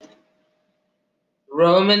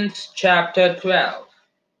Romans chapter 12.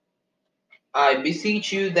 I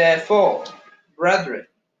beseech you therefore, brethren,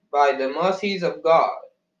 by the mercies of God,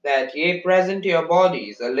 that ye present your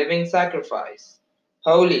bodies a living sacrifice,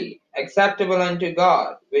 holy, acceptable unto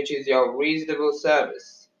God, which is your reasonable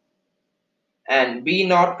service. And be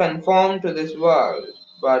not conformed to this world,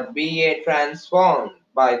 but be ye transformed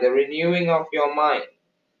by the renewing of your mind,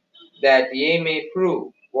 that ye may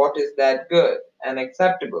prove what is that good and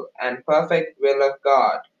acceptable and perfect will of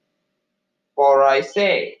God. For I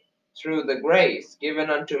say, through the grace given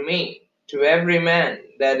unto me, to every man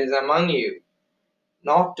that is among you,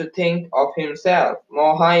 not to think of himself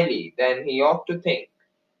more highly than he ought to think,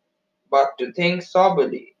 but to think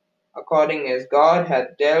soberly, according as God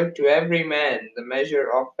hath dealt to every man the measure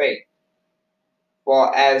of faith.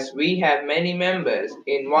 For as we have many members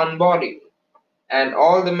in one body, and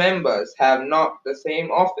all the members have not the same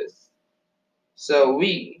office, so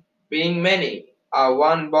we, being many, are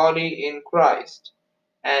one body in Christ,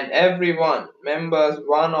 and every one members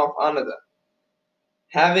one of another.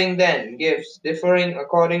 Having then gifts differing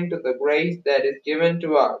according to the grace that is given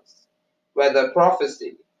to us, whether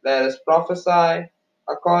prophecy, let us prophesy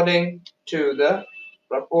according to the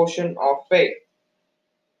proportion of faith,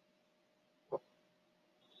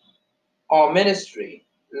 or ministry,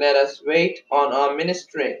 let us wait on our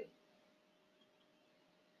ministering,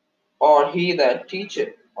 or he that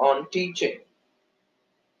teacheth on teaching,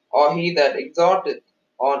 or he that exhorteth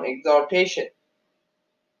on exhortation.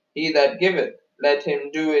 He that giveth, let him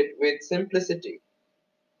do it with simplicity.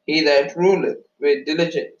 He that ruleth, with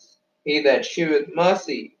diligence. He that sheweth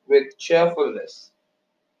mercy, with cheerfulness.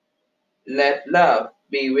 Let love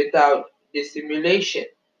be without dissimulation.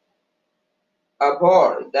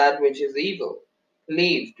 Abhor that which is evil.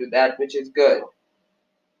 Cleave to that which is good.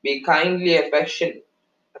 Be kindly affectioned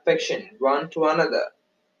one to another,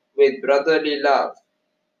 with brotherly love,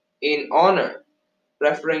 in honor,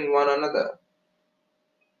 preferring one another,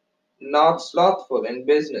 not slothful in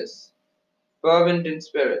business, fervent in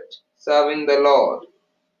spirit, serving the Lord,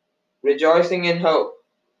 rejoicing in hope,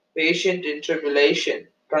 patient in tribulation,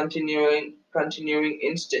 continuing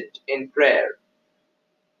instant in prayer,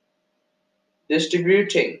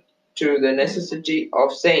 distributing to the necessity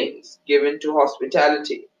of saints, given to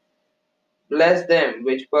hospitality. Bless them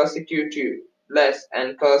which persecute you, bless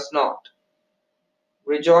and curse not.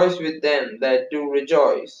 Rejoice with them that do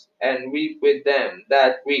rejoice, and weep with them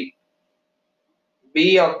that weep.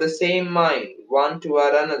 Be of the same mind one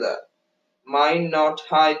toward another. Mind not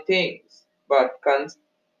high things, but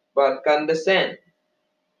condescend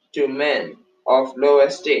to men of low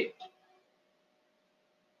estate.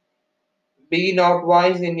 Be not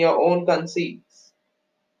wise in your own conceits.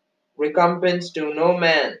 Recompense to no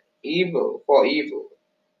man evil for evil.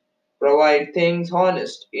 Provide things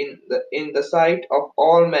honest in the sight of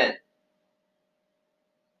all men.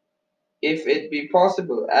 If it be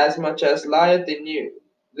possible, as much as lieth in you,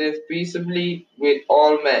 live peaceably with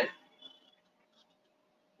all men.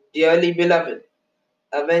 Dearly beloved,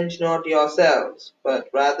 avenge not yourselves, but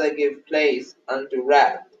rather give place unto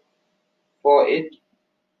wrath. For it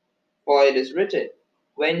For it is written,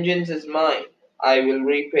 Vengeance is mine, I will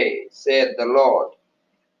repay, saith the Lord.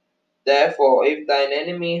 Therefore, if thine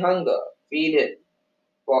enemy hunger, feed him.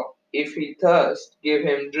 For if he thirst, give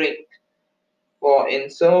him drink. For in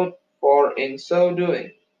so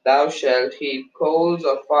doing, thou shalt heap coals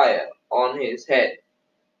of fire on his head.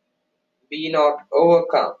 Be not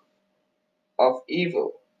overcome of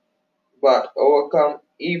evil, but overcome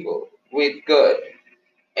evil with good.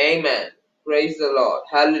 Amen. Praise the Lord.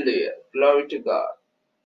 Hallelujah. Glory to God.